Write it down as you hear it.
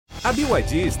A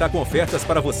BYD está com ofertas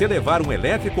para você levar um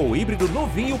elétrico ou híbrido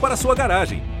novinho para sua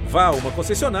garagem. Vá a uma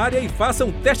concessionária e faça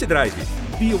um test drive.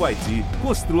 BYD,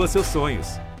 construa seus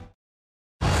sonhos.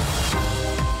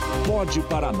 Pod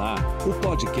Paraná, o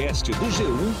podcast do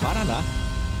G1 Paraná.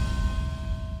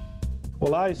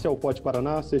 Olá, esse é o Pod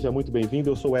Paraná, seja muito bem-vindo,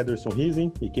 eu sou Ederson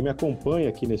Riesen e quem me acompanha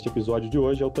aqui neste episódio de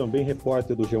hoje é o também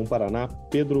repórter do G1 Paraná,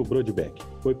 Pedro Brodbeck.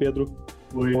 Oi, Pedro.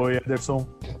 Oi, Ederson.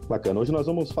 Bacana, hoje nós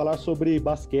vamos falar sobre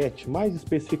basquete, mais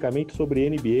especificamente sobre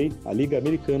NBA, a Liga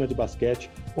Americana de Basquete,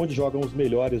 onde jogam os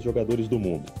melhores jogadores do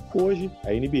mundo. Hoje,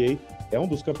 a NBA é um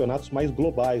dos campeonatos mais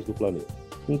globais do planeta.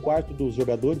 Um quarto dos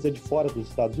jogadores é de fora dos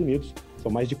Estados Unidos,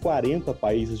 são mais de 40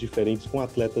 países diferentes com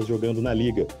atletas jogando na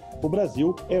liga. O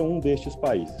Brasil é um destes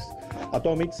países.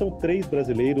 Atualmente são 3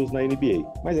 brasileiros na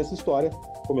NBA, mas essa história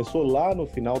começou lá no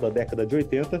final da década de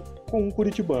 80 com um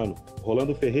curitibano,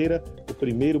 Rolando Ferreira, o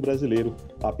primeiro brasileiro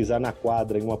a pisar na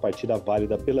quadra em uma partida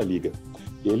válida pela liga.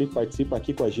 E ele participa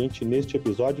aqui com a gente neste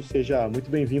episódio. Seja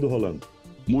muito bem-vindo, Rolando.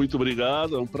 Muito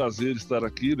obrigado, é um prazer estar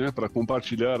aqui, para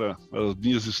compartilhar as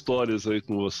minhas histórias aí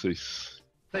com vocês.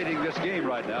 This game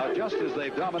right now, just as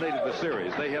they've dominated the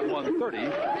series. They have won 30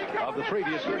 of the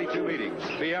previous 32 meetings.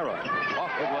 Vieira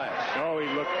off the glass. Oh, he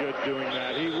looked good doing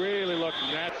that. He really looked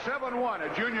that. 7-1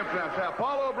 at Junior Sao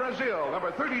Paulo, Brazil.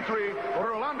 Number 33,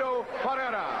 Rolando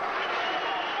Ferreira.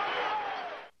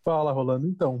 Fala, Rolando.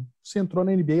 Então, você entrou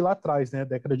na NBA lá atrás, né?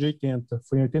 Década de 80.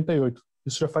 Foi em 88.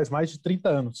 Isso já faz mais de 30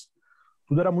 anos.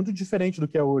 Tudo era muito diferente do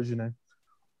que é hoje, né?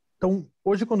 Então,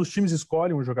 hoje quando os times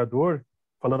escolhem um jogador,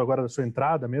 falando agora da sua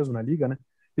entrada mesmo na liga, né?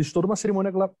 Existe toda uma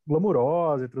cerimônia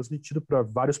glamurosa, é transmitido para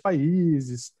vários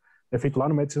países, é feito lá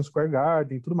no Madison Square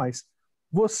Garden e tudo mais.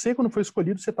 Você, quando foi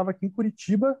escolhido, você estava aqui em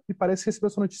Curitiba e parece receber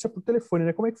essa notícia por telefone,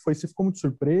 né? Como é que foi? Você ficou muito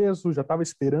surpreso? Já estava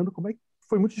esperando? Como é que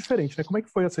foi? Muito diferente, né? Como é que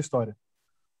foi essa história?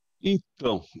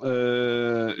 Então,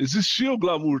 existia o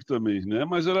glamour também, né?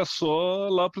 Mas era só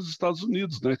lá para os Estados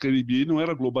Unidos, né? Que a NBA não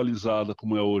era globalizada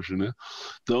como é hoje, né?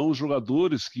 Então, os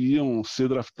jogadores que iam ser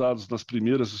draftados nas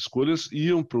primeiras escolhas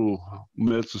iam para o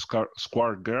Madison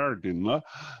Square Garden lá,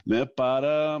 né?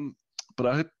 Para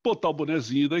botar o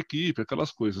bonezinho da equipe,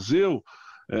 aquelas coisas. Eu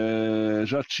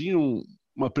já tinha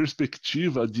uma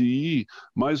perspectiva de ir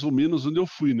mais ou menos onde eu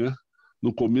fui, né?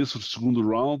 No começo do segundo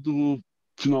round,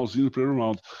 finalzinho do primeiro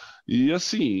round. E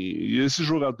assim, esses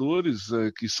jogadores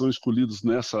que são escolhidos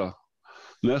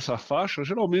nessa faixa,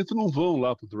 geralmente não vão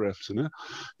lá para o draft, né?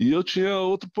 E eu tinha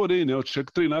outro porém, né? Eu tinha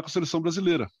que treinar com a seleção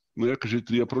brasileira, né? Que a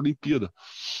gente ia para a Olimpíada.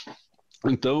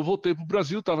 Então eu voltei para o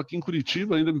Brasil, estava aqui em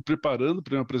Curitiba, ainda me preparando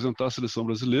para me apresentar a seleção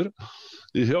brasileira,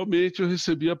 e realmente eu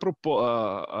recebi a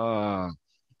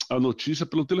notícia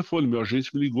pelo telefone. Meu agente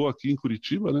me ligou aqui em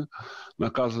Curitiba, né? Na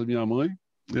casa da minha mãe,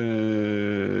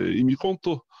 e me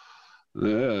contou.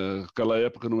 Naquela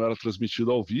época não era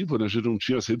transmitido ao vivo, né? A gente não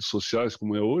tinha as redes sociais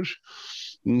como é hoje.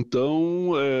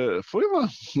 Então foi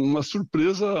uma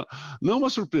surpresa, não uma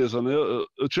surpresa, né?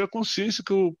 Eu tinha consciência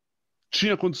que eu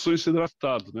tinha condições de ser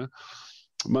draftado, né?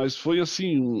 Mas foi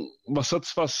assim uma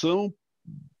satisfação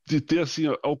de ter assim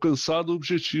alcançado o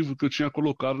objetivo que eu tinha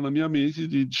colocado na minha mente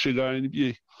de chegar à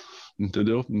NBA.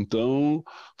 Entendeu? Então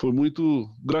foi muito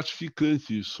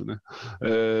gratificante isso, né?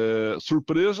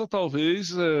 Surpresa talvez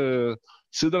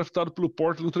ser draftado pelo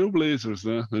Portland Trail Blazers,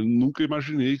 né? Eu nunca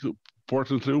imaginei que o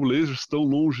Portland Trail Blazers tão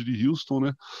longe de Houston,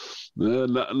 né?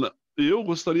 Eu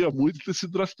gostaria muito de ter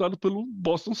sido draftado pelo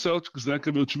Boston Celtics, né? Que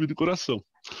é meu time de coração,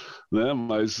 né?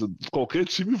 Mas qualquer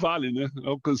time vale, né?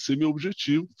 Eu alcancei meu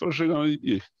objetivo para chegar na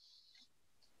NBA.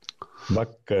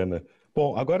 Bacana.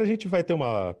 Bom, agora a gente vai ter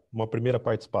uma primeira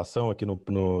participação aqui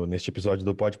neste episódio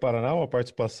do Pod Paraná, uma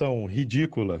participação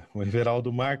ridícula. O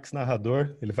Everaldo Marques,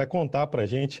 narrador, ele vai contar para a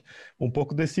gente um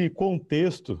pouco desse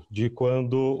contexto de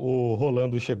quando o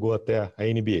Rolando chegou até a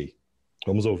NBA.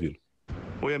 Vamos ouvi-lo.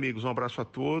 Oi, amigos, um abraço a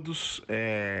todos.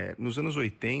 Nos anos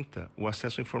 80, o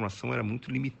acesso à informação era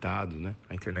muito limitado, né?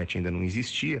 A internet ainda não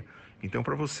existia, então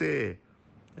para você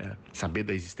saber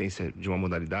da existência de uma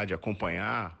modalidade,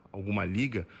 acompanhar alguma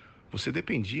liga, você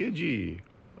dependia de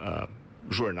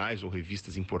jornais ou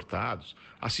revistas importados.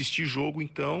 Assistir jogo,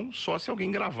 então, só se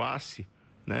alguém gravasse,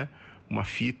 né, uma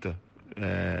fita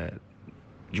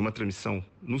de uma transmissão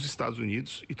nos Estados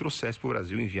Unidos e trouxesse para o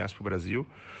Brasil, enviasse para o Brasil.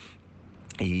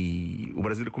 E o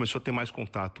brasileiro começou a ter mais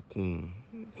contato com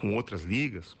outras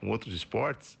ligas, com outros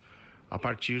esportes, a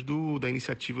partir da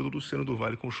iniciativa do Luciano do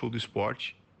Vale com o Show do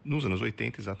Esporte, nos anos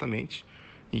 80 exatamente,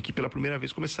 em que pela primeira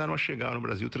vez começaram a chegar no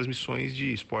Brasil transmissões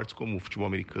de esportes como o futebol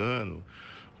americano,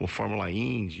 o Fórmula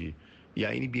Indy e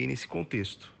a NBA nesse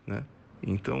contexto, né?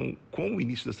 Então, com o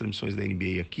início das transmissões da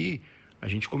NBA aqui, a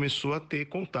gente começou a ter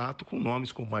contato com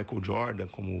nomes como Michael Jordan,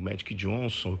 como Magic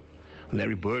Johnson,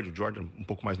 Larry Bird, o Jordan um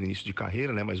pouco mais no início de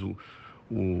carreira, né? Mas o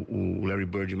Larry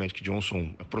Bird e o Magic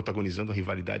Johnson protagonizando a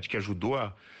rivalidade que ajudou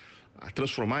a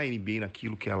transformar a NBA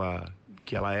naquilo que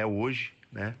ela é hoje,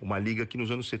 né? Uma liga que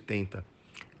nos anos 70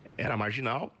 era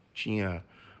marginal, tinha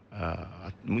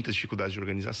muitas dificuldades de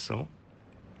organização,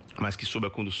 mas que sob a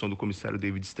condução do comissário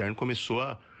David Stern começou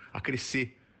a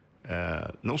crescer,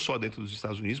 não só dentro dos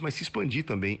Estados Unidos, mas se expandir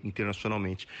também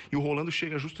internacionalmente. E o Rolando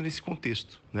chega justo nesse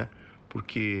contexto, né?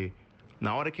 Porque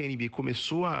na hora que a NBA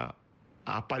começou a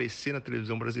aparecer na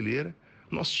televisão brasileira,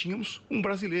 nós tínhamos um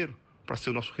brasileiro para ser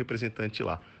o nosso representante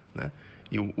lá, né?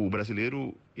 E o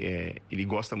brasileiro, ele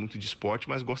gosta muito de esporte,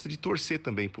 mas gosta de torcer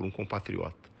também por um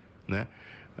compatriota, né?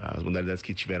 As modalidades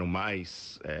que tiveram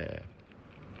mais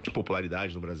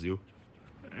popularidade no Brasil,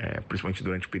 principalmente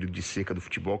durante o período de seca do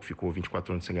futebol, que ficou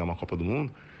 24 anos sem ganhar uma Copa do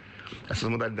Mundo, essas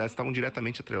modalidades estavam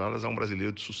diretamente atreladas a um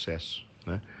brasileiro de sucesso,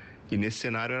 né? E nesse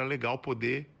cenário era legal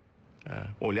poder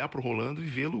olhar para o Rolando e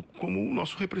vê-lo como o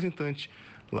nosso representante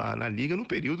lá na Liga, no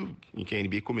período em que a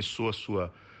NBA começou a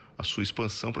sua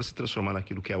expansão para se transformar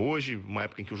naquilo que é hoje, uma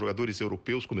época em que os jogadores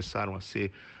europeus começaram a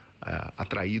ser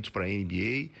atraídos para a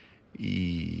NBA,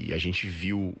 e a gente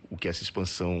viu o que essa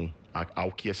expansão,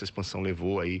 ao que essa expansão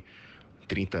levou aí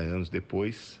 30 anos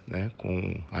depois, né,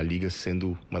 com a Liga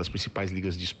sendo uma das principais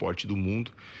ligas de esporte do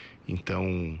mundo.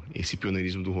 Então, esse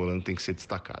pioneirismo do Rolando tem que ser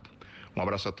destacado. Um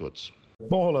abraço a todos.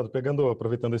 Bom, Rolando,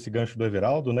 aproveitando esse gancho do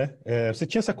Everaldo, né? Você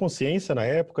tinha essa consciência na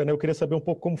época, né? Eu queria saber um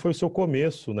pouco como foi o seu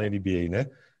começo na NBA, né?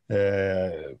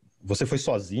 Você foi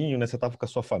sozinho, né? Você estava com a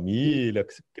sua família.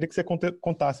 Queria que você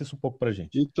contasse isso um pouco pra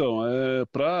gente. Então,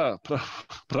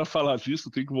 para falar disso,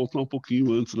 tem que voltar um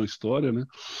pouquinho antes na história, né?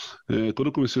 Quando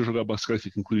eu comecei a jogar basquete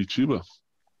aqui em Curitiba,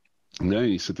 né,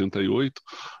 em 78,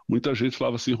 muita gente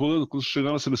falava assim: Rolando, quando você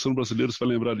chegar na seleção brasileira, você vai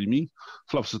lembrar de mim? Eu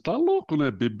falava: você tá louco,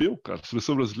 né? Bebeu, cara,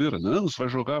 seleção brasileira? Não, você vai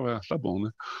jogar, tá bom, né?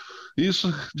 E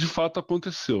isso de fato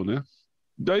aconteceu, né?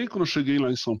 Daí, quando eu cheguei lá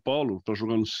em São Paulo para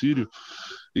jogar no Sírio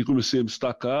e comecei a me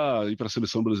destacar, ir para a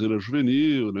seleção brasileira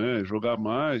juvenil, né, jogar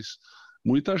mais,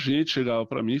 muita gente chegava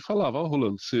para mim e falava: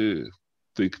 Rolando, você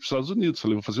tem que ir para os Estados Unidos. Eu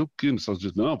falei: vou fazer o quê nos Estados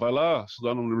Unidos? Não, vai lá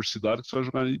estudar na universidade que você vai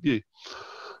jogar na NBA.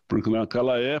 Porque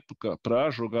naquela época,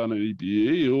 para jogar na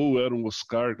NBA, ou era um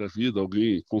Oscar da vida,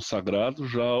 alguém consagrado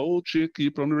já, ou tinha que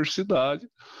ir para a universidade,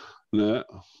 né,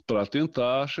 para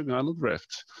tentar chegar no draft.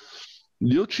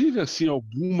 E eu tive, assim,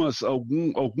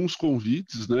 alguns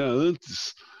convites, né,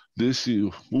 antes desse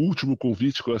último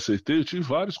convite que eu aceitei, eu tive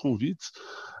vários convites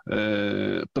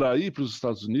para ir para os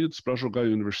Estados Unidos, para jogar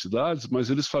em universidades, mas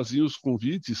eles faziam os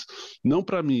convites não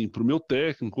para mim, para o meu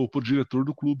técnico ou para o diretor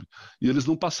do clube. E eles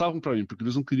não passavam para mim, porque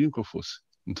eles não queriam que eu fosse,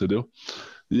 entendeu?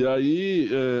 E aí,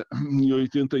 em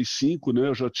 85, né,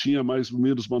 eu já tinha mais ou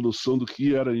menos uma noção do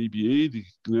que era a NBA,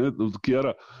 né, do que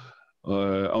era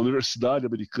a universidade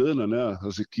americana, né,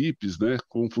 as equipes, né,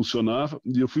 como funcionava.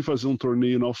 E eu fui fazer um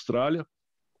torneio na Austrália,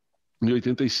 em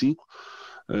 85,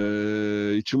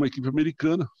 e tinha uma equipe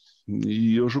americana,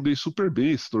 e eu joguei super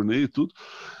bem esse torneio e tudo,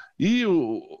 e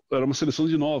era uma seleção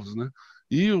de novos, né,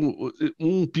 e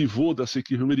um pivô dessa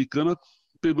equipe americana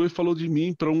pegou e falou de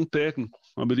mim para um técnico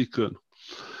americano,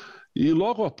 e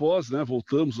logo após, né,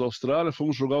 voltamos à Austrália,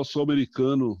 fomos jogar o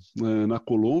Sul-Americano na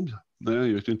Colômbia, né,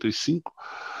 em 85,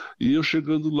 e eu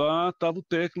chegando lá, estava o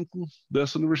técnico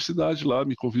dessa universidade lá,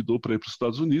 me convidou para ir para os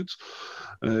Estados Unidos,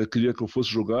 queria que eu fosse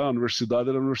jogar. A universidade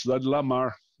era a Universidade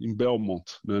Lamar, em Belmont,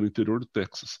 né, no interior do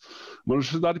Texas. Uma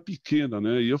universidade pequena,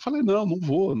 né, e eu falei: não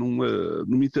vou, não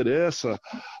me interessa,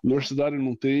 a universidade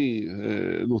não tem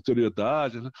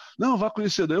notoriedade, né? Não, vá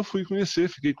conhecer. Daí eu fui conhecer,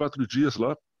 fiquei 4 dias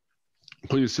lá,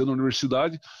 conhecendo a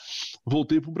universidade,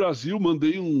 voltei para o Brasil,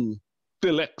 mandei um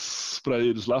telex para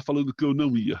eles lá, falando que eu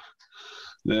não ia.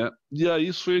 Né? E aí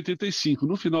isso foi em 85.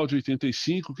 No final de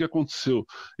 85, o que aconteceu?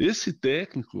 Esse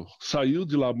técnico saiu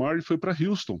de Lamar e foi para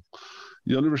Houston.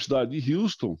 E a Universidade de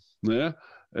Houston, né,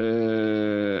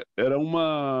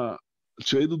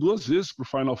 tinha ido 2 vezes para o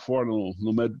Final Four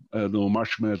no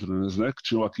March Madness, né, que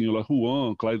tinha o Joaquim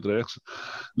Olajuwon, Clyde Drexler.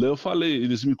 Daí eu falei,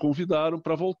 eles me convidaram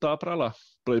para voltar para lá.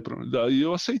 Daí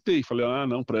eu aceitei, falei: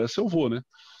 não, para essa eu vou, né?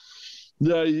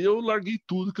 Daí eu larguei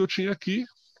tudo que eu tinha aqui,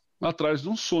 atrás de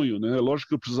um sonho, né? Lógico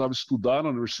que eu precisava estudar na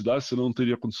universidade, senão eu não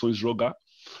teria condições de jogar.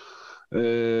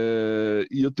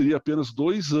 E eu teria apenas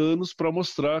 2 anos para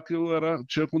mostrar que eu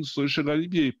tinha condições de chegar na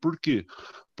NBA. Por quê?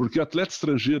 Porque atleta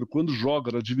estrangeiro, quando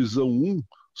joga na divisão 1,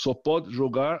 só pode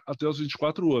jogar até os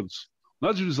 24 anos.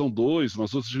 Na divisão 2,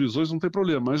 nas outras divisões, não tem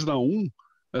problema, mas na 1,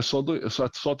 só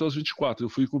até os 24, eu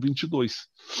fui com 22,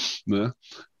 né?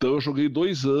 Então eu joguei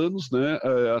 2 anos, né?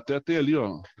 Até ter ali,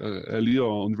 ó,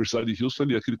 a Universidade de Houston,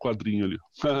 ali, aquele quadrinho ali.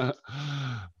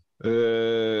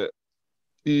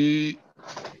 E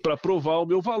para provar o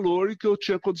meu valor e que eu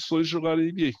tinha condições de jogar na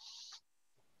NBA.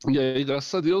 E aí,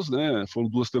 graças a Deus, né? Foram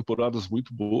 2 temporadas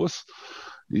muito boas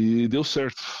e deu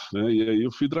certo, né? E aí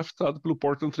eu fui draftado pelo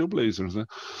Portland Trail Blazers, né?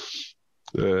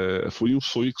 Foi um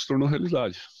sonho que se tornou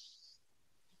realidade.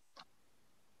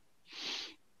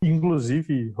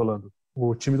 Inclusive, Rolando,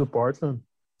 o time do Portland,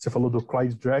 você falou do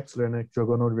Clyde Drexler, né, que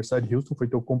jogou na Universidade de Houston, foi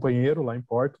teu companheiro lá em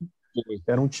Portland.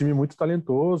 Era um time muito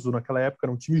talentoso, naquela época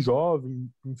era um time jovem,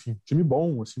 enfim, time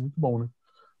bom, assim, muito bom, né?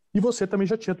 E você também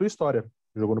já tinha a tua história.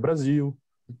 Jogou no Brasil,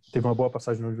 teve uma boa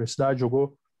passagem na universidade,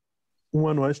 jogou um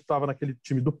ano antes, estava naquele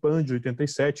time do PAN de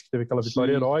 87, que teve aquela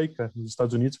vitória heróica nos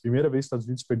Estados Unidos, primeira vez que os Estados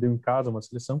Unidos perdeu em casa uma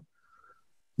seleção.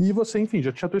 E você, enfim,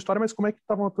 já tinha a tua história, mas como é que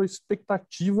estava a tua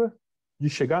expectativa de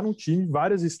chegar num time,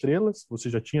 várias estrelas, você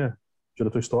já tinha a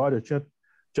tua história, tinha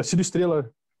sido estrela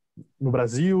no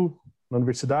Brasil, na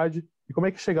universidade, e como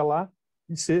é que chega lá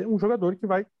e ser um jogador que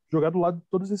vai jogar do lado de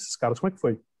todos esses caras? Como é que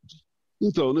foi?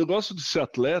 Então, o negócio de ser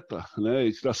atleta, né, e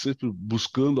estar sempre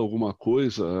buscando alguma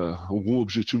coisa, algum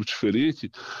objetivo diferente,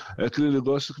 é aquele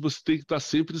negócio que você tem que estar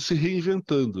sempre se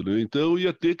reinventando, né? Então, eu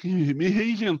ia ter que me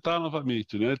reinventar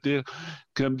novamente, né? Ter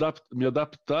que me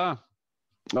adaptar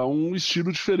a um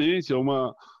estilo diferente, a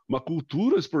uma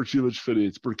cultura esportiva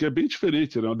diferente, porque é bem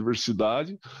diferente, né? A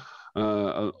universidade,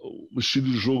 o estilo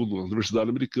de jogo da universidade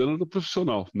americana do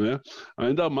profissional, né?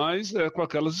 Ainda mais com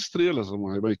aquelas estrelas,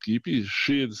 uma equipe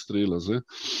cheia de estrelas, né?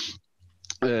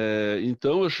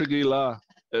 Então eu cheguei lá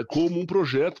como um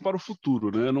projeto para o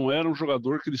futuro, né? Não era um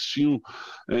jogador que eles tinham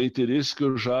interesse que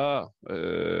eu já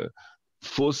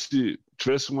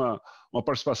tivesse uma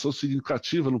participação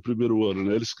significativa no primeiro ano,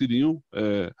 né? Eles queriam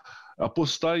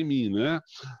apostar em mim, né?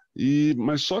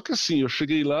 Mas só que assim, eu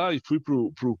cheguei lá e fui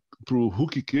pro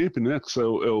Rookie Camp, né? Que é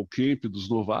o camp dos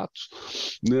novatos,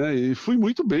 né? E fui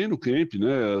muito bem no camp,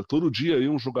 né? Todo dia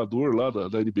ia um jogador lá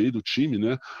da NBA do time,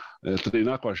 né?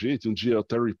 Treinar com a gente. Um dia o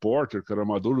Terry Porter, que era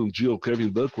amador, um dia o Kevin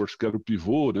Duckworth, que era o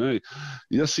pivô, né?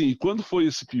 E assim, quando foi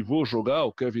esse pivô jogar,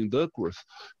 o Kevin Duckworth,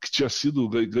 que tinha sido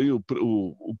ganho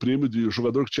o prêmio de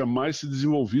jogador que tinha mais se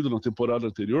desenvolvido na temporada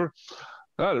anterior,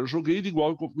 cara, eu joguei de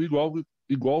igual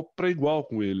para igual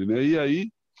com ele, né? E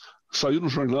aí saiu no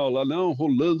jornal lá, não,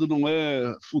 Rolando não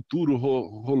é futuro,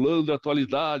 Rolando é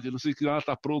atualidade, não sei o que,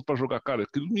 tá pronto para jogar. Cara,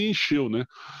 aquilo me encheu, né?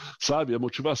 Sabe, a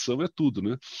motivação é tudo,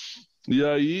 né? E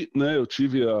aí, né, eu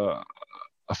tive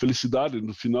a felicidade,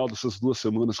 no final dessas 2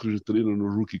 semanas que a gente treina no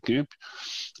Rookie Camp,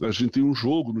 a gente tem um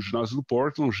jogo no ginásio do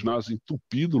Portland, um ginásio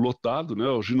entupido, lotado, né?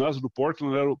 O ginásio do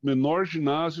Portland era o menor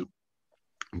ginásio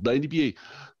da NBA,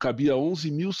 cabia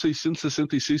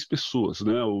 11.666 pessoas,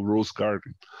 né, o Rose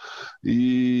Garden,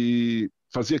 e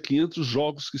fazia 500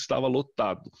 jogos que estava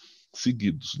lotado,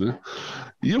 seguidos, né,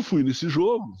 e eu fui nesse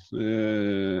jogo,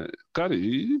 cara,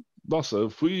 nossa, eu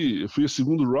fui a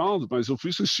segundo round, mas eu fui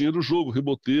assistindo o jogo,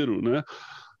 reboteiro, né,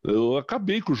 eu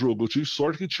acabei com o jogo, eu tive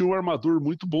sorte que tinha um armador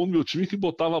muito bom no meu time que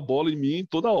botava a bola em mim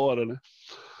toda hora, né.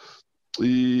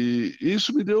 E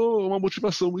isso me deu uma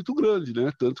motivação muito grande,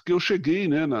 né? Tanto que eu cheguei,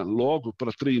 né, logo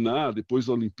para treinar depois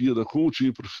da Olimpíada com o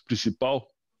time principal,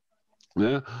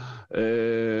 né?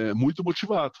 Muito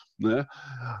motivado, né?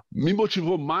 Me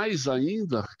motivou mais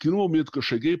ainda que no momento que eu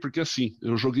cheguei, porque assim,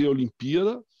 eu joguei a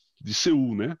Olimpíada de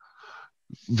Seul, né?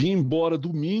 Vim embora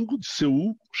domingo de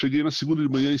Seul, cheguei na segunda de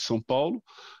manhã em São Paulo,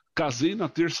 casei na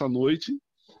terça-noite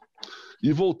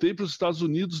e voltei para os Estados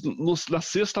Unidos na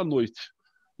sexta-noite,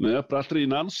 né, para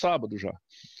treinar no sábado já.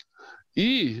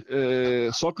 E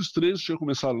só que os treinos tinham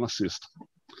começado na sexta.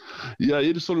 E aí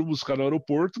eles foram me buscar no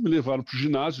aeroporto, me levaram para o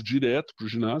ginásio, direto para o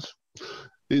ginásio.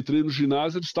 Entrei no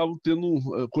ginásio, eles estavam tendo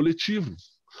um coletivo.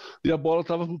 E a bola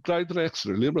estava com o Clyde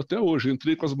Drexler. Lembro até hoje. Eu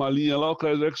entrei com as malinhas lá, o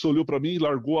Clyde Drexler olhou para mim,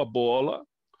 largou a bola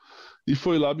e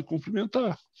foi lá me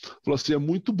cumprimentar. Falou assim, é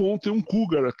muito bom ter um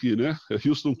Cougar aqui, né? É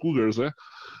Houston Cougars, né?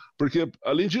 Porque,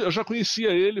 além de, eu já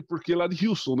conhecia ele, porque lá de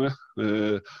Houston, né?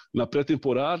 Na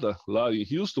pré-temporada, lá em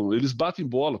Houston, eles batem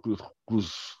bola com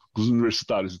os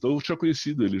universitários, então eu tinha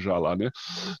conhecido ele já lá, né?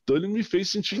 Então ele me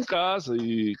fez sentir em casa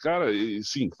e, cara,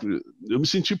 sim, eu me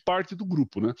senti parte do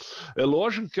grupo, né? É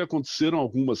lógico que aconteceram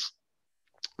algumas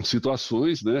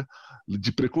situações, né,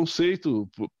 de preconceito,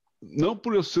 não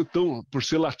por eu ser por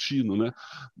ser latino, né?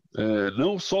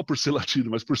 Não só por ser latino,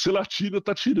 mas por ser latino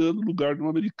está tirando o lugar de um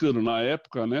americano. Na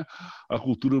época, né, a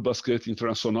cultura do basquete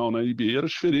internacional na NBA era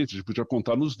diferente, a gente podia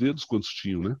contar nos dedos quantos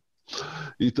tinham, né?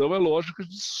 Então é lógico que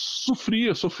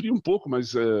sofria um pouco,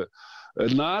 mas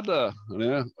nada,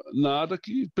 né, nada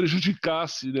que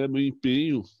prejudicasse, né, meu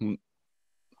empenho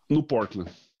no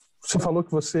Portland. Você falou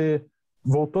que você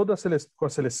voltou com a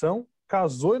seleção,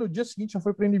 casou e no dia seguinte já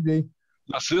foi para a NBA.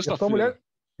 Na sexta-feira.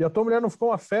 E a tua mulher não ficou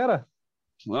uma fera?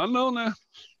 Ah, não, né?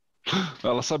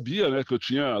 Ela sabia, né, que eu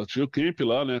tinha o camp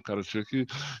lá, né, cara, tinha que...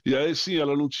 E aí, sim,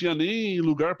 ela não tinha nem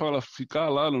lugar para ela ficar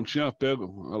lá, não tinha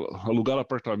alugar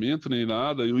apartamento nem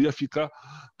nada, eu ia ficar,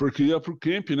 porque ia pro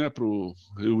camp, né,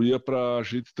 a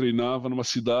gente treinava numa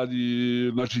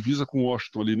cidade na divisa com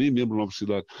Washington ali, nem lembro o nome da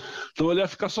cidade. Então ela ia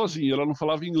ficar sozinha, ela não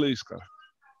falava inglês, cara.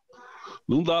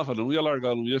 Não dava, não ia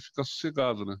largar, não ia ficar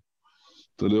sossegado, né,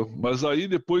 entendeu? Mas aí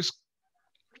depois,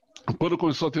 quando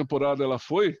começou a temporada, ela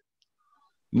foi.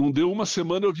 Não deu uma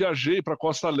semana, eu viajei para a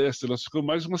Costa Leste. Ela ficou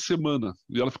mais uma semana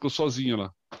e ela ficou sozinha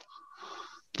lá.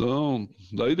 Então,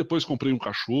 daí depois comprei um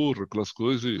cachorro, aquelas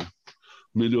coisas e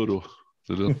melhorou,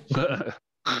 entendeu?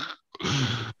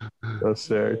 Tá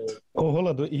certo. Ô,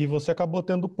 Rolando, e você acabou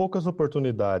tendo poucas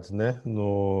oportunidades, né?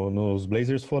 Nos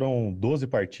Blazers foram 12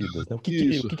 partidas, né? O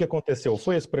que aconteceu?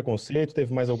 Foi esse preconceito?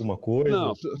 Teve mais alguma coisa?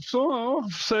 Não, só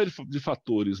uma série de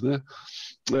fatores, né?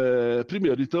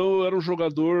 Primeiro, então eu era um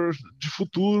jogador de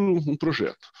futuro, um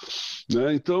projeto,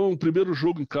 né? Então, o primeiro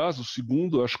jogo em casa, o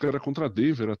segundo, acho que era contra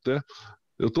Denver até.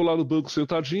 Eu tô lá no banco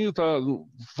sentadinho, tá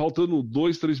faltando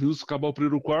 2, 3 minutos para acabar o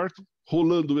primeiro quarto,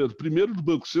 rolando mesmo. Primeiro do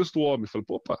banco, sexto homem. Falei,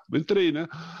 opa, entrei, né?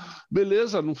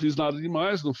 Beleza, não fiz nada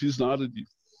demais, não fiz nada de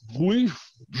ruim,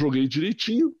 joguei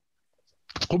direitinho.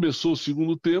 Começou o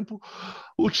segundo tempo,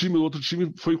 o outro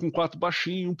time foi com 4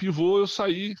 baixinhos, um pivô, eu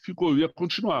saí, eu ia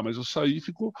continuar, mas eu saí,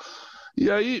 ficou.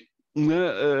 E aí, né,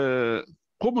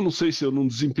 como eu não sei se eu não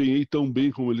desempenhei tão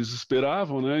bem como eles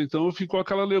esperavam, né, então ficou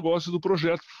aquele negócio do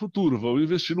projeto para o futuro, vamos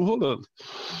investir no Rolando.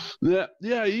 Né?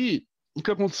 E aí, o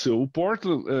que aconteceu? O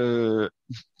Portland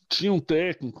tinha um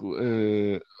técnico,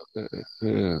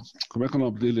 como é que é o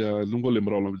nome dele? Não vou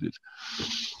lembrar o nome dele.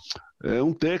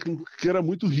 Um técnico que era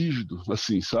muito rígido,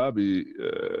 assim, sabe?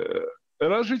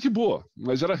 Era gente boa,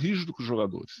 mas era rígido com os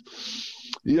jogadores.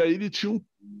 E aí ele tinha um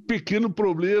pequeno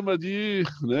problema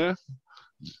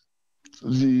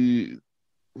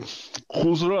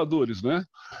com os jogadores, né?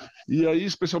 E aí,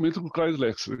 especialmente com o Kyle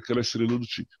Drexler, que era a estrela do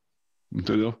time,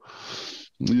 entendeu?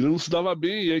 Ele não se dava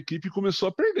bem e a equipe começou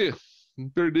a perder,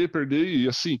 e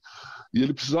assim, e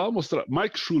ele precisava mostrar,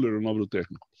 Mike Schuller é o nome do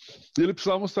técnico, ele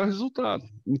precisava mostrar resultado,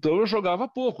 então eu jogava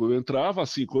pouco, eu entrava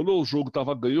assim, quando o jogo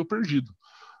estava ganho ou perdido,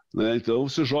 né? Então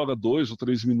você joga 2 ou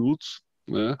 3 minutos,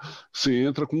 né? Você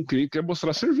entra com quem quer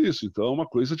mostrar serviço, então é uma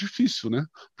coisa difícil, né?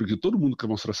 Porque todo mundo quer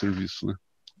mostrar serviço, né?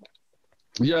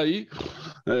 E aí,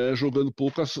 jogando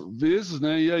poucas vezes,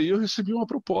 né? E aí eu recebi uma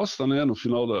proposta, né?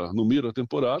 No meio da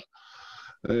temporada,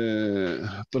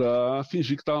 para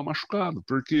fingir que estava machucado,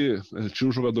 porque tinha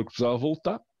um jogador que precisava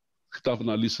voltar, que estava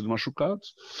na lista de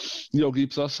machucados, e alguém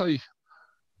precisava sair.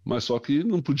 Mas só que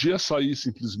não podia sair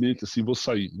simplesmente assim, vou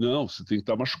sair. Não, você tem que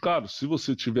estar machucado. Se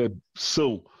você tiver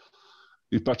são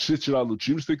e para te tirar do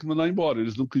time, você tem que mandar embora.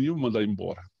 Eles não queriam mandar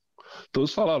embora. Então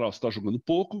eles falaram, você está jogando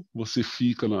pouco, você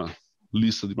fica na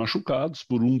lista de machucados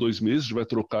por 1, 2 meses, a gente vai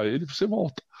trocar ele e você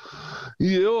volta.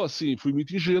 E eu, assim, fui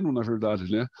muito ingênuo, na verdade,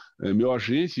 né? Meu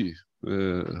agente,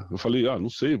 eu falei, não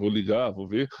sei, vou ligar, vou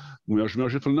ver. Meu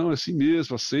agente falou, não, é assim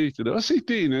mesmo, aceita. Eu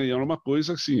aceitei, né? E era uma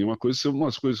coisa assim,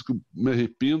 umas coisas que eu me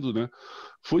arrependo, né?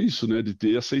 Foi isso, né? De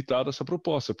ter aceitado essa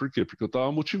proposta. Por quê? Porque eu estava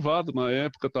motivado na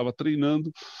época, estava treinando,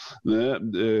 né?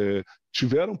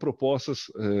 Tiveram propostas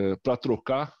para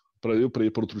trocar, para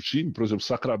ir para outro time, por exemplo,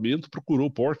 Sacramento procurou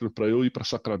o Portland para eu ir para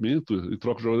Sacramento e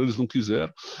troca de jogadores, eles não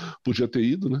quiseram, podia ter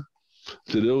ido, né?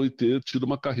 Entendeu? E ter tido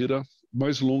uma carreira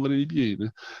mais longa na NBA, né?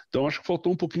 Então acho que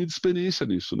faltou um pouquinho de experiência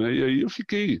nisso, né? E aí eu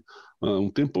fiquei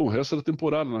o resto da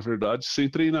temporada, na verdade, sem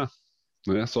treinar,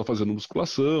 né? Só fazendo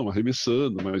musculação,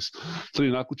 arremessando, mas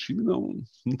treinar com o time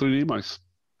não treinei mais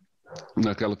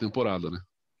naquela temporada, né?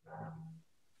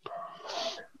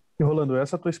 E Rolando,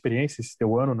 essa tua experiência, esse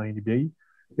teu ano na NBA,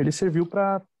 ele serviu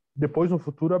para depois no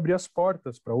futuro abrir as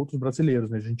portas para outros brasileiros,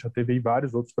 né? A gente já teve aí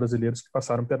vários outros brasileiros que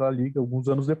passaram pela liga alguns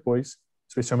anos depois,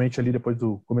 especialmente ali depois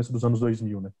do começo dos anos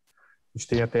 2000, né? A gente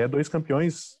tem até 2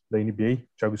 campeões da NBA,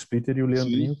 Thiago Splitter e o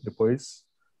Leandrinho, que depois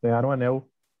ganharam o anel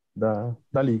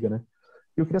da liga, né?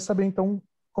 E eu queria saber então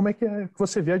como é que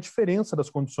você vê a diferença das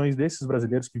condições desses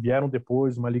brasileiros que vieram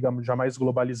depois, uma liga já mais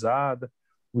globalizada,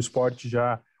 o esporte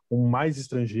já com mais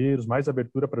estrangeiros, mais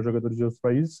abertura para jogadores de outros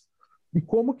países. E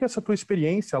como que essa tua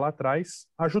experiência lá atrás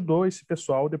ajudou esse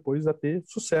pessoal depois a ter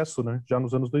sucesso, né? Já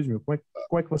nos anos 2000. Como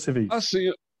é que você vê isso?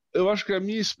 Assim, eu acho que a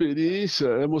minha experiência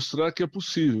é mostrar que é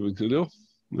possível, entendeu?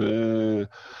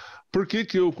 Por que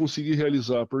eu consegui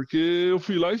realizar? Porque eu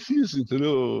fui lá e fiz,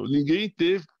 entendeu? Ninguém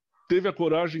teve a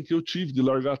coragem que eu tive de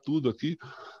largar tudo aqui,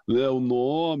 né? O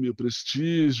nome, o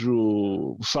prestígio,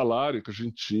 o salário que a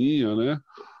gente tinha, né?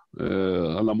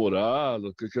 A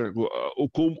namorada,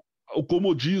 o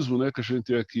comodismo, né, que a gente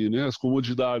tem aqui, né? As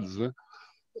comodidades, né?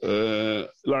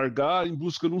 Largar em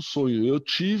busca de um sonho. Eu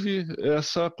tive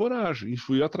essa coragem e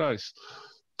fui atrás.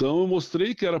 Então eu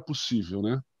mostrei que era possível,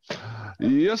 né?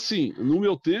 E assim, no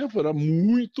meu tempo era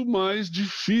muito mais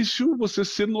difícil você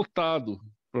ser notado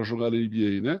para jogar na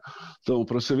NBA, né? Então,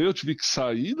 para você ver, eu tive que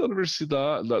sair da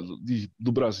universidade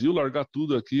do Brasil, largar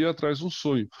tudo aqui e ir atrás de um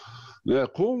sonho. Né?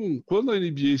 Quando a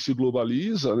NBA se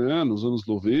globaliza, né, nos anos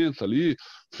 90, ali,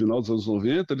 final dos anos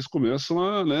 90, eles começam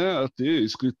a ter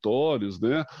escritórios,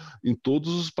 né, em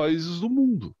todos os países do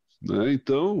mundo. Né?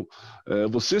 Então,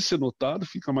 você ser notado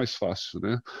fica mais fácil.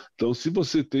 Né? Então, se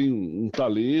você tem um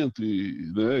talento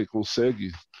e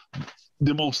consegue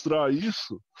demonstrar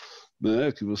isso,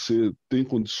 né, que você tem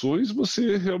condições,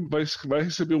 você vai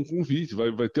receber um convite,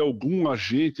 vai ter algum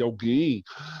agente, alguém,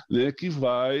 né, que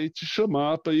vai te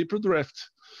chamar para ir para o draft.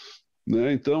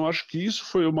 Né? Então, acho que isso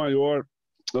foi a maior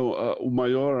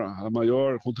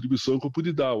contribuição que eu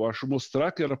pude dar. Eu acho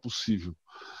mostrar que era possível.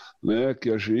 Né, que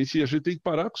a gente tem que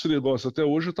parar com esse negócio. Até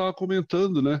hoje eu estava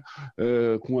comentando, né,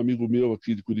 com um amigo meu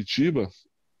aqui de Curitiba,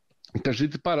 que a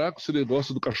gente parar com esse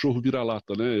negócio do cachorro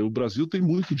vira-lata, né? O Brasil tem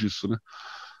muito disso, né?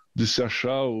 De se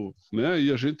achar, né?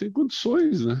 E a gente tem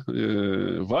condições, né?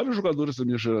 Vários jogadores da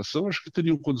minha geração acho que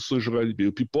teriam condições de jogar NBA.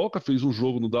 O Pipoca fez um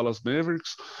jogo no Dallas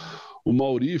Mavericks, o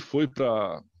Mauri foi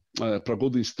para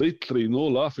Golden State, treinou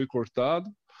lá, foi cortado.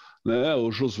 Né,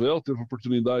 o Josué teve a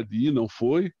oportunidade de ir, não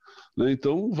foi, né,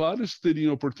 então vários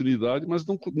teriam oportunidade, mas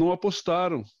não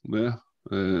apostaram, né,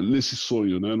 nesse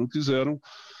sonho, né, não quiseram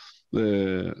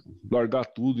largar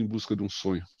tudo em busca de um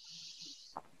sonho.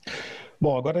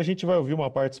 Bom, agora a gente vai ouvir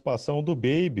uma participação do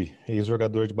Baby,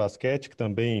 ex-jogador de basquete, que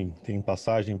também tem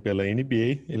passagem pela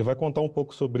NBA. Ele vai contar um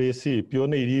pouco sobre esse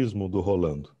pioneirismo do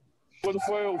Rolando. Quando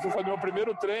eu fui fazer meu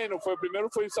primeiro treino, o primeiro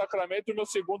foi em Sacramento e o meu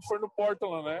segundo foi no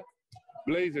Portland, né?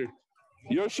 Blazer.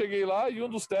 E eu cheguei lá e um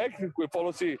dos técnicos falou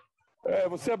assim,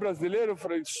 você é brasileiro? Eu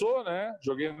falei, sou, né?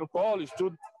 Joguei no college,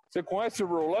 tudo. Você conhece o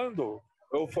Rolando?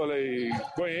 Eu falei,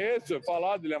 conheço, é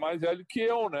falado, ele é mais velho que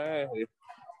eu, né?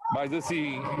 Mas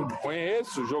assim,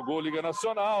 conheço, jogou Liga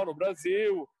Nacional no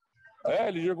Brasil.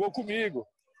 Ele jogou comigo.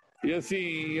 E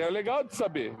assim, é legal de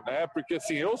saber, né? Porque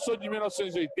assim, eu sou de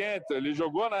 1980, ele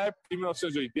jogou na época de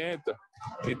 1980.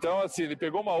 Então, assim, ele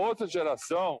pegou uma outra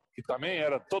geração, que também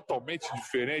era totalmente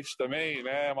diferente também,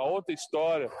 né? Uma outra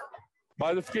história.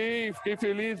 Mas eu fiquei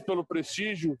feliz pelo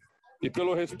prestígio e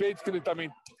pelo respeito que ele também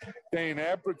tem,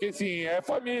 né? Porque, assim, é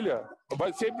família.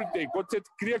 Mas sempre tem. Quando você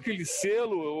cria aquele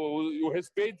selo, o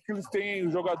respeito que eles têm,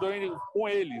 o jogador com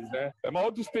eles, né? É uma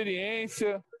outra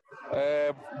experiência.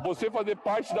 Você fazer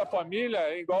parte da família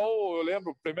é igual, eu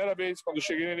lembro, primeira vez quando eu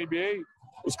cheguei na NBA,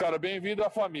 os caras, bem-vindo à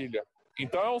família.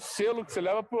 Então é um selo que você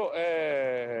leva pro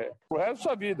resto da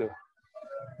sua vida.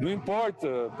 Não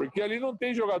importa, porque ali não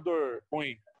tem jogador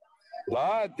ruim.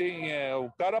 Lá tem,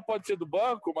 o cara pode ser do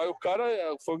banco, mas o cara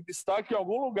foi destaque em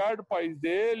algum lugar do país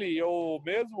dele, ou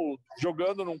mesmo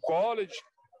jogando num college,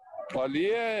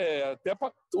 ali até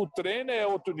o treino é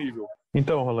outro nível.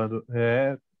 Então, Rolando,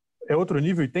 é outro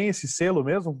nível e tem esse selo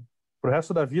mesmo? Pro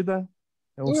resto da vida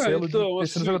é um selo de ter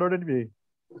sido jogador da NBA.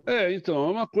 Então,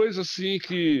 é uma coisa assim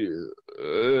que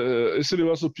esse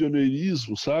negócio do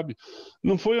pioneirismo, sabe?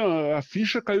 Não foi a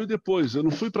ficha caiu depois. Eu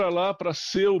não fui para lá para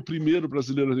ser o primeiro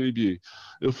brasileiro da NBA.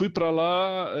 Eu fui para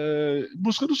lá em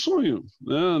busca do sonho,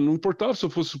 né? Não importava se eu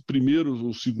fosse o primeiro,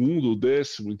 o segundo, o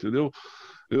 10º, entendeu?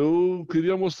 Eu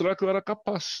queria mostrar que eu era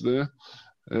capaz, né?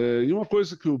 E uma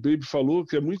coisa que o Baby falou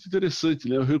que é muito interessante,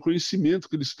 né? O reconhecimento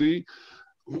que eles têm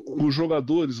os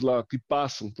jogadores lá que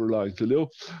passam por lá, entendeu?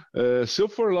 Se eu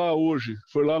for lá hoje,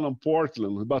 for lá na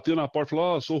Portland, bater na porta e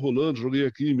falar, sou o Rolando, joguei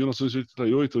aqui em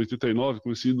 1988, 89,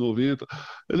 comecei em 90,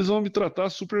 eles vão me tratar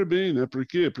super bem, né? Por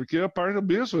quê? Porque é a parte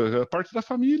mesmo, é a parte da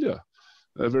família.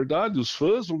 É verdade, os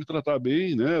fãs vão me tratar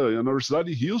bem, né? Na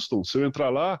Universidade de Houston, se eu entrar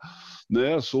lá,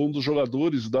 né? Sou um dos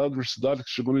jogadores da universidade que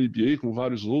chegou na NBA, com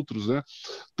vários outros, né?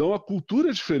 Então a cultura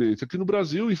é diferente. Aqui no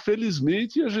Brasil,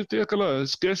 infelizmente, a gente tem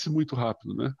esquece muito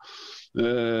rápido, né?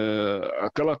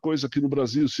 Aquela coisa aqui no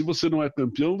Brasil, se você não é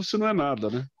campeão, você não é nada,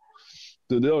 né?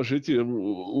 Entendeu?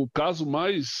 O caso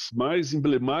mais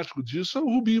emblemático disso é o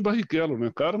Rubinho Barrichello, né?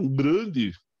 Cara, um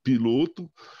grande piloto,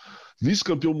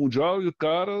 vice-campeão mundial, e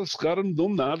os caras não dão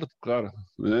nada pro cara,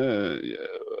 né?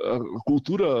 A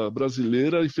cultura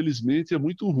brasileira, infelizmente, é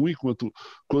muito ruim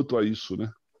quanto a isso, né?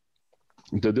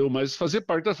 entendeu? Mas fazer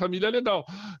parte da família é legal.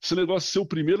 Esse negócio de ser o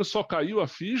primeiro só caiu a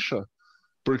ficha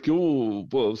porque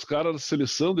os caras da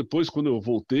seleção, depois, quando eu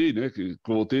voltei, né, que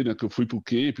eu fui pro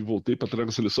camp, voltei para treinar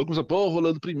a seleção, começou,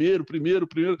 Rolando primeiro,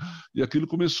 e aquilo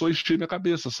começou a encher minha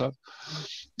cabeça, sabe?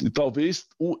 E talvez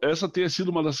essa tenha sido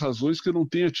uma das razões que eu não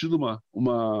tenha tido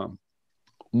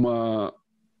uma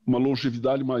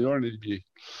longevidade maior na NBA,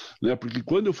 né? Porque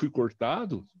quando eu fui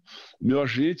cortado, meu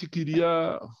agente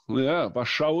queria, né,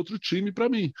 baixar outro time para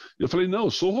mim. Eu falei, não,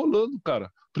 eu sou Rolando, cara,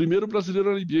 primeiro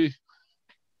brasileiro na NBA.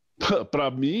 Para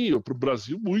mim, para o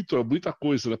Brasil, muita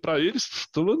coisa, né? Para eles,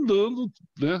 estão andando,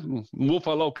 né? Não vou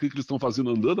falar o que eles estão fazendo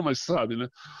andando, mas sabe, né?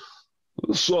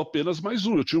 Eu sou apenas mais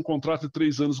um. Eu tinha um contrato de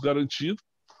 3 anos garantido,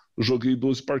 eu joguei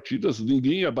 12 partidas,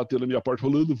 ninguém ia bater na minha porta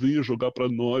falando, venha jogar para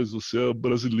nós, você é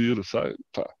brasileiro, sabe?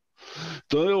 Tá.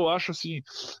 Então eu acho assim,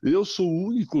 eu sou o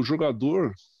único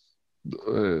jogador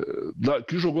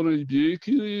que jogou na NBA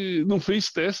que não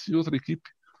fez teste em outra equipe,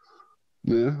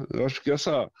 né? Eu acho que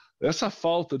essa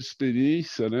falta de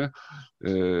experiência, né,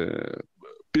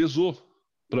 pesou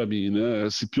para mim, né,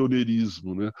 esse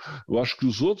pioneirismo, né? Eu acho que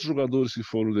os outros jogadores que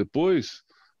foram depois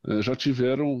já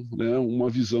tiveram, né,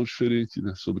 uma visão diferente,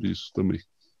 né, sobre isso também.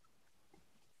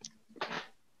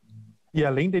 E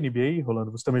além da NBA,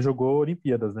 Rolando, você também jogou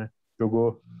Olimpíadas, né?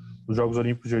 Jogou os Jogos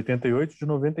Olímpicos de 88 e de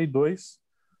 92.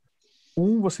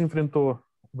 Você enfrentou...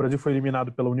 O Brasil foi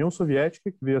eliminado pela União Soviética,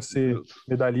 que veio a ser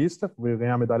medalhista, veio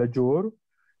ganhar a medalha de ouro.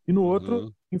 E no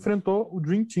outro, enfrentou o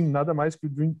Dream Team, nada menos que o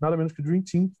Dream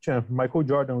Team, que tinha Michael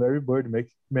Jordan, Larry Bird,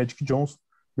 Magic Johnson,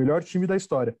 melhor time da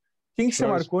história. Quem você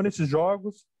marcou nesses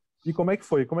jogos e como é que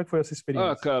foi? Como é que foi essa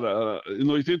experiência? Cara, em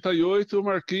 88 eu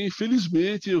marquei,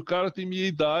 infelizmente, o cara tem minha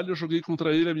idade, eu joguei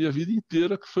contra ele a minha vida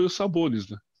inteira, que foi o Sabonis,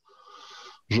 né?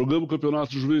 Jogamos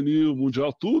campeonato juvenil,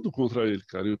 mundial, tudo contra ele,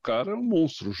 cara. E o cara é um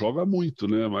monstro, joga muito,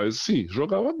 né? Mas, assim,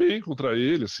 jogava bem contra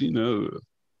ele, assim, né?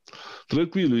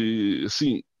 Tranquilo. E,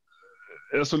 assim,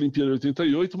 essa Olimpíada de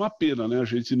 88, uma pena, né? A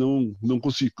gente não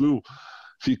conseguiu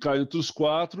ficar entre os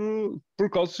 4 por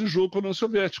causa desse jogo com a União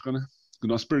Soviética, né? Que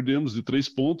nós perdemos de 3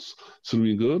 pontos, se não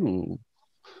me engano,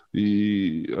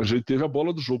 e a gente teve a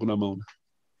bola do jogo na mão,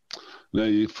 né?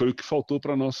 E foi o que faltou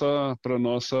para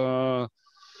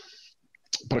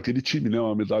aquele time, né,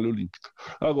 uma medalha olímpica.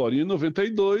 Agora, em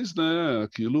 92, né,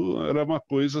 aquilo era uma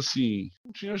coisa assim,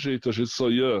 não tinha jeito, a gente só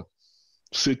ia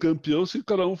ser campeão se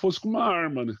cada um fosse com uma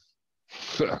arma, né?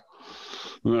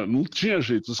 Não tinha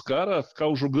jeito, os caras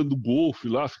ficavam jogando golfe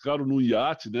lá, ficaram no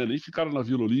iate, né, nem ficaram na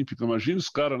Vila Olímpica, imagina os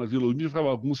caras na Vila Olímpica, a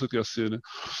bagunça que ia ser, né?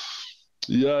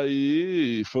 E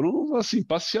aí foram assim,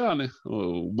 passear, né?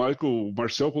 O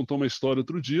Marcel contou uma história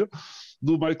outro dia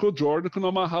do Michael Jordan que não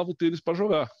amarrava o tênis para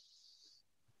jogar.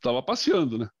 Tava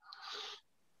passeando, né?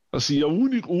 Assim, o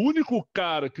único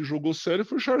cara que jogou sério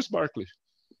foi o Charles Barkley,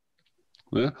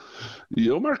 né? E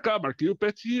eu marquei o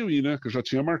Pat Ewing, né? Que eu já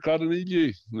tinha marcado na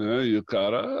NBA, né? E o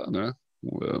cara, né?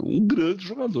 Um grande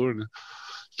jogador, né?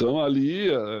 Então ali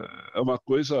é uma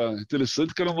coisa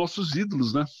interessante que eram nossos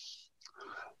ídolos, né?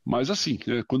 Mas assim,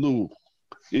 quando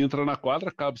entra na quadra,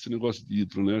 acaba esse negócio de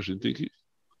ídolo, né? A gente tem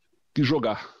que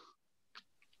jogar.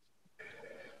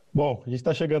 Bom, a gente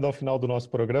está chegando ao final do nosso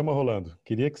programa, Rolando.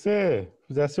 Queria que você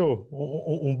fizesse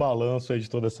um balanço aí de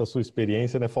toda essa sua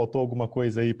experiência, né? Faltou alguma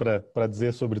coisa aí para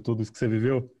dizer sobre tudo isso que você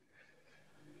viveu?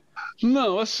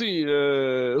 Não, assim,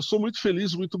 eu sou muito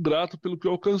feliz, muito grato pelo que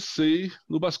eu alcancei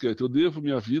no basquete. Eu devo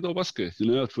minha vida ao basquete,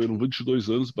 né? Foram 22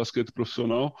 anos de basquete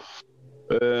profissional,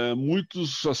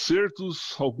 muitos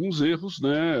acertos, alguns erros,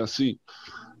 né? Assim,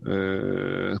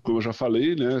 como eu já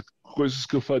falei, né? Coisas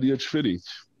que eu faria diferente,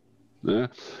 né?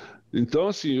 Então,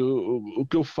 assim, o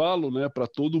que eu falo, né, para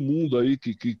todo mundo aí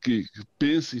que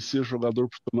pensa em ser jogador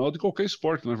profissional de qualquer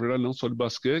esporte, na verdade, não só de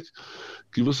basquete,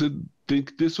 que você tem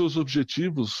que ter seus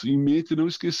objetivos em mente e não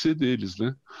esquecer deles,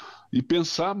 né? E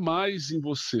pensar mais em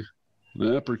você,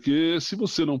 né? Porque se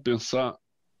você não pensar,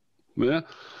 né,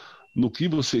 no que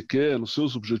você quer, nos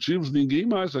seus objetivos, ninguém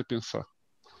mais vai pensar.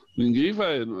 Ninguém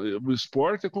vai. O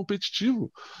esporte é competitivo,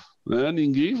 né?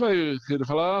 Ninguém vai querer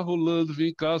falar, Rolando,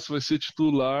 vem cá, você vai ser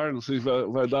titular, não sei,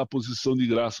 vai dar a posição de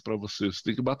graça para você. Você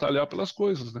tem que batalhar pelas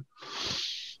coisas, né?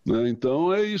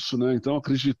 Então é isso, né? Então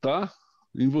acreditar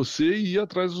em você e ir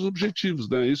atrás dos objetivos,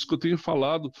 né? É isso que eu tenho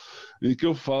falado e que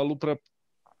eu falo para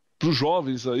os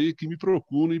jovens aí que me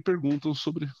procuram e perguntam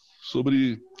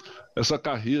sobre essa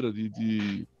carreira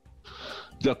de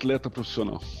atleta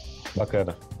profissional.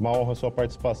 Bacana. Uma honra a sua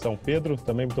participação. Pedro,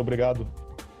 também muito obrigado.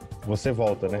 Você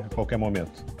volta, né? A qualquer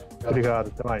momento. Obrigado,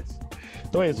 até mais.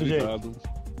 Então é isso, gente.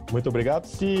 Muito obrigado.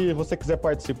 Se você quiser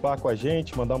participar com a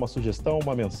gente, mandar uma sugestão,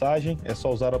 uma mensagem, é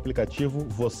só usar o aplicativo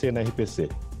Você na RPC.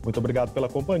 Muito obrigado pela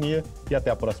companhia e até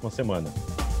a próxima semana.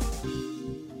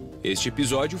 Este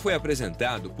episódio foi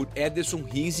apresentado por Ederson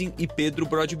Rising e Pedro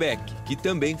Brodbeck, que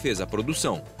também fez a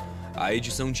produção. A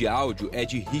edição de áudio é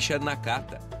de Richard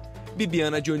Nakata.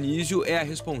 Bibiana Dionísio é a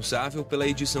responsável pela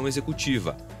edição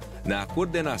executiva. Na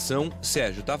coordenação,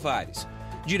 Sérgio Tavares.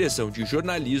 Direção de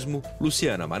jornalismo,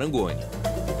 Luciana Marangoni.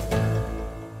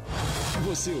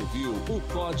 Você ouviu o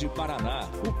Pod Paraná,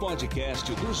 o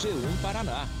podcast do G1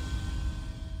 Paraná.